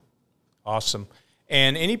Awesome.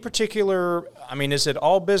 And any particular, is it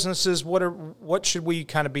all businesses? What should we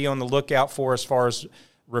kind of be on the lookout for as far as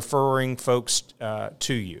referring folks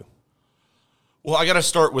to you? Well, I got to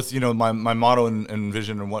start with, my motto and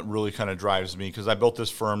vision and what really kind of drives me, because I built this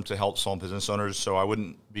firm to help small business owners. So I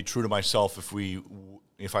wouldn't be true to myself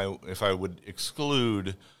if I would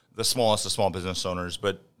exclude the smallest of small business owners.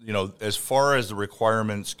 But, as far as the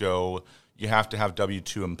requirements go, you have to have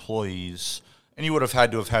W-2 employees, and you would have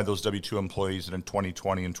had to have had those W-2 employees in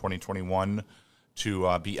 2020 and 2021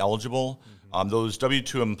 to be eligible. Mm-hmm. Those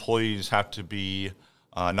W-2 employees have to be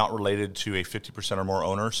not related to a 50% or more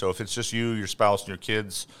owner. So if it's just you, your spouse, and your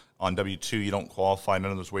kids on W-2, you don't qualify. None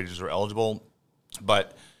of those wages are eligible.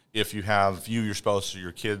 But if you have you, your spouse, or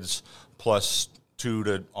your kids plus 2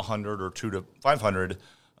 to 100 or 2 to 500,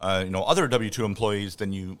 other W-2 employees,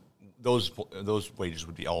 then those wages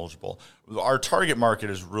would be eligible. Our target market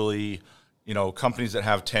is really, companies that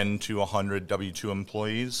have 10 to 100 W-2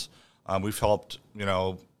 employees. We've helped,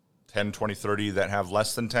 10, 20, 30 that have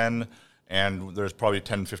less than 10. And there's probably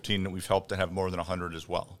 10, 15 that we've helped that have more than 100 as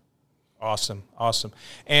well. Awesome.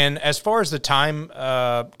 And as far as the time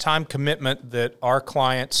commitment that our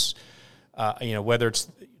clients, whether it's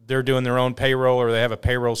they're doing their own payroll or they have a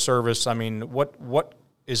payroll service, what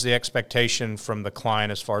is the expectation from the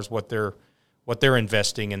client as far as what they're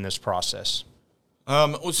investing in this process?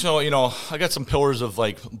 So, I got some pillars of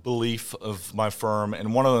belief of my firm,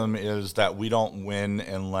 and one of them is that we don't win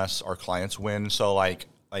unless our clients win. So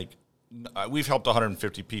we've helped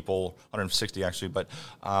 150 people, 160 actually, but,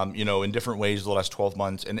 in different ways the last 12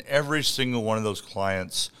 months. And every single one of those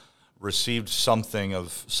clients received something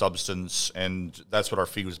of substance, and that's what our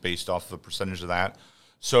fee was based off of, a percentage of that.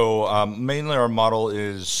 So mainly our model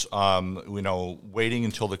is, waiting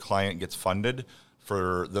until the client gets funded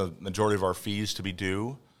for the majority of our fees to be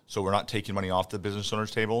due. So we're not taking money off the business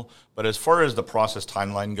owner's table. But as far as the process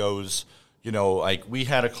timeline goes, we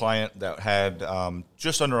had a client that had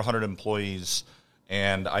just under 100 employees,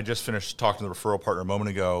 and I just finished talking to the referral partner a moment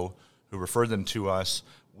ago who referred them to us.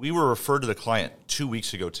 We were referred to the client 2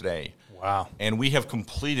 weeks ago today. Wow. And we have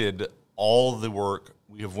completed all the work.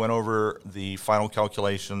 We have went over the final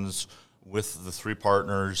calculations with the 3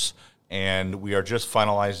 partners, and we are just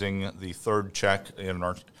finalizing the 3rd check.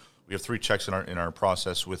 We have 3 checks in our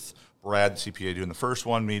process, with Brad, CPA, doing the first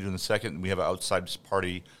one, me doing the second, and we have an outside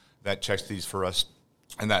party that checks these for us,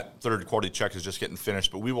 and that 3rd quality check is just getting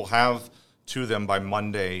finished. But we will have to them by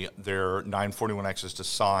Monday their 941Xs to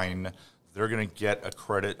sign. They're going to get a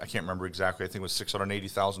credit. I can't remember exactly. I think it was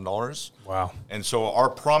 $680,000. Wow. And so our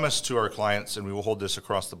promise to our clients, and we will hold this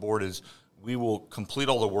across the board, is we will complete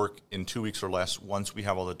all the work in 2 weeks or less once we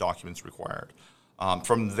have all the documents required.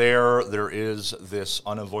 From there is this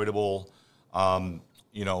unavoidable,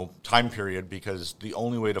 time period, because the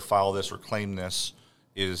only way to file this or claim this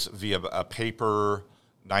is via a paper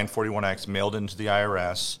 941X mailed into the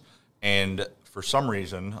IRS, and for some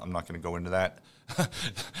reason, I'm not going to go into that,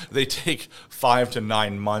 they take 5 to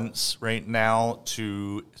 9 months right now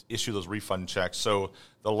to issue those refund checks. So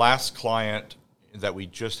the last client that we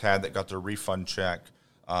just had that got their refund check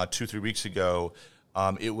 2-3 weeks ago,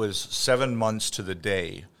 it was 7 months to the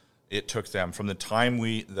day it took them from the time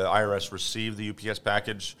the IRS received the UPS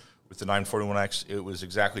package with the 941X. It was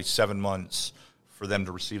exactly 7 months for them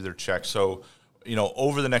to receive their check. So,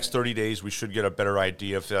 over the next 30 days, we should get a better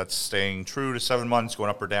idea if that's staying true to 7 months, going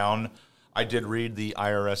up or down. I did read the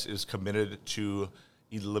IRS is committed to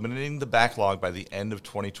eliminating the backlog by the end of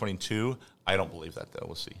 2022. I don't believe that, though.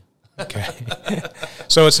 We'll see. Okay.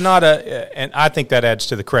 So it's not and I think that adds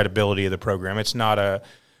to the credibility of the program. It's not a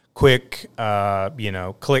quick,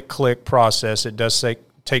 click process. It does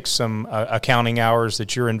take some accounting hours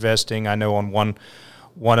that you're investing. I know on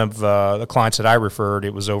one of the clients that I referred,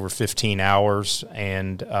 it was over 15 hours.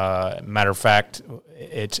 And matter of fact,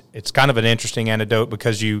 it's kind of an interesting anecdote,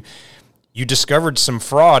 because you discovered some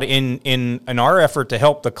fraud in our effort to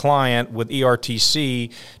help the client with ERTC.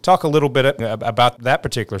 Talk a little bit about that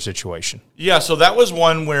particular situation. Yeah, so that was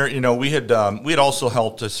one where we had also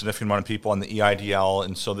helped a significant amount of people on the EIDL,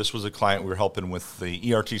 and so this was a client we were helping with the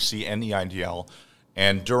ERTC and EIDL.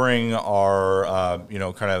 And during our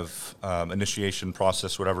initiation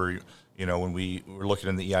process, whatever, when we were looking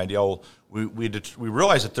in the EIDL, we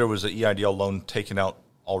realized that there was an EIDL loan taken out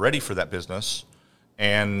already for that business.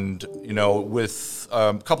 And, with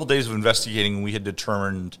a couple days of investigating, we had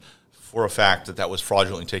determined for a fact that was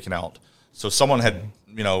fraudulently taken out. So someone had,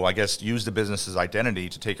 used the business's identity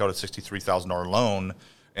to take out a $63,000 loan,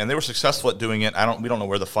 and they were successful at doing it. We don't know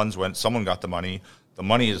where the funds went. Someone got the money. The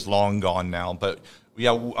money is long gone now. But, we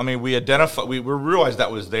realized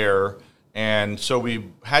that was there, And so we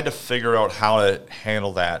had to figure out how to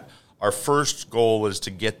handle that. Our first goal was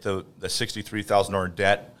to get the $63,000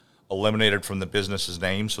 debt eliminated from the business's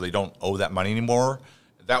name so they don't owe that money anymore.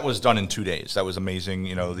 That was done in 2 days. That was amazing.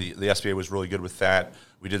 You know, the SBA was really good with that.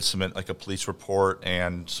 We did submit like a police report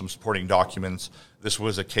and some supporting documents. This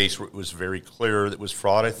was a case where it was very clear that it was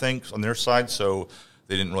fraud, I think, on their side. So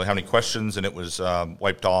they didn't really have any questions, and it was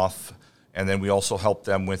wiped off. And then we also helped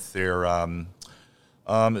them with their, I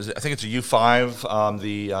think it's a U5,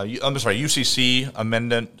 UCC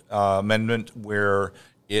amendment where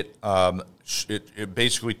it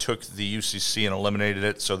basically took the UCC and eliminated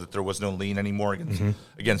it so that there was no lien anymore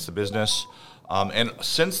against the business. And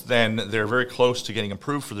since then, they're very close to getting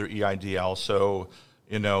approved for their EIDL. So,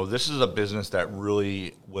 you know, this is a business that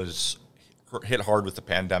really was hit hard with the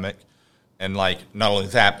pandemic. And, like, not only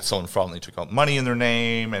that, but someone fraudulently took out money in their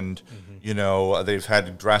name. And, you know, they've had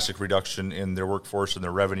a drastic reduction in their workforce and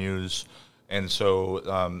their revenues. And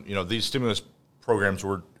so, you know, these stimulus programs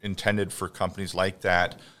were intended for companies like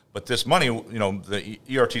that. But this money, you know, the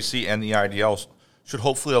ERTC and the EIDL should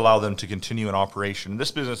hopefully allow them to continue in operation.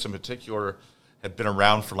 This business in particular had been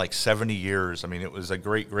around for like 70 years. I mean, it was a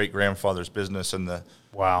great-great-grandfather's business, and the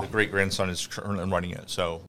great-grandson is currently running it. So